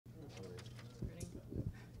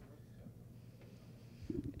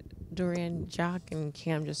Dorian, Jack and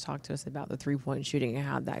Cam just talked to us about the three-point shooting and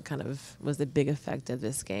how that kind of was the big effect of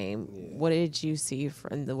this game. Yeah. What did you see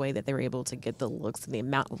from the way that they were able to get the looks and the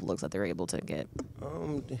amount of looks that they were able to get?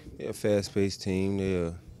 They're a fast-paced team.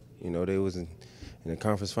 They was in the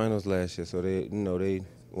conference finals last year, so they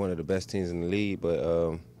one of the best teams in the league.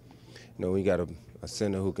 But when you got a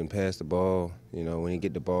center who can pass the ball, when you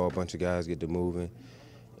get the ball, a bunch of guys get to moving.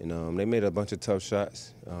 And they made a bunch of tough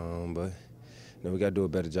shots, but we got to do a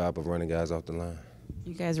better job of running guys off the line.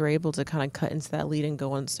 You guys were able to kind of cut into that lead and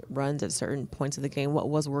go on runs at certain points of the game. What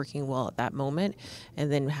was working well at that moment?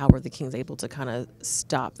 And then how were the Kings able to kind of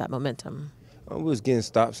stop that momentum? We was getting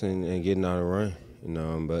stops and getting on a run,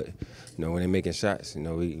 but when they're making shots,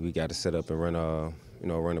 we got to set up and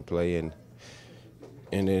run a play, and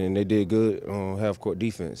then they did good on half-court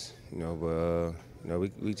defense, but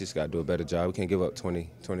we just got to do a better job. We can't give up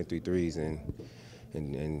 23 threes and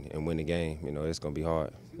win the game. It's going to be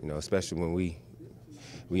hard, especially when we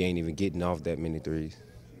ain't even getting off that many threes.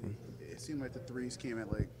 It seemed like the threes came at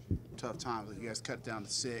tough times. You guys cut it down to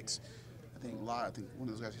 6. I think one of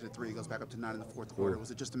those guys hit a 3, goes back up to 9 in the fourth quarter. Was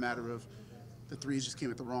it just a matter of the threes just came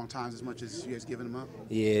at the wrong times as much as you guys giving them up?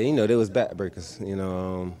 Yeah, they was backbreakers.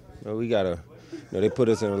 We gotta. They put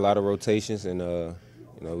us in a lot of rotations, and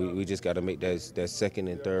we just got to make that second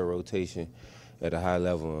and third rotation at a high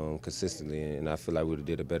level consistently. And I feel like we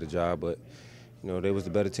did a better job, but they was the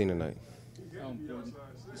better team tonight.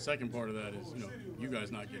 The second part of that is, you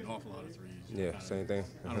guys not getting off a lot of threes. Yeah, same thing.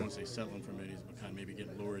 I don't want to say settling for middies, but kind of maybe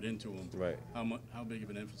getting lured into them. Right. How big of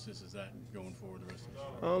an emphasis is that going forward the rest of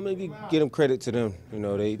the season? Maybe give them credit to them.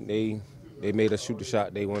 They made us shoot the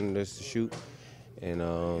shot they wanted us to shoot, and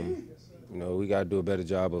we got to do a better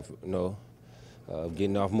job of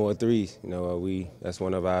getting off more threes. That's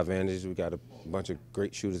one of our advantages. We got a bunch of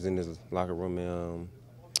great shooters in this locker room, and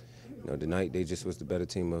tonight they just was the better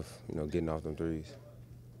team of getting off them threes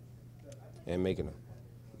and making them.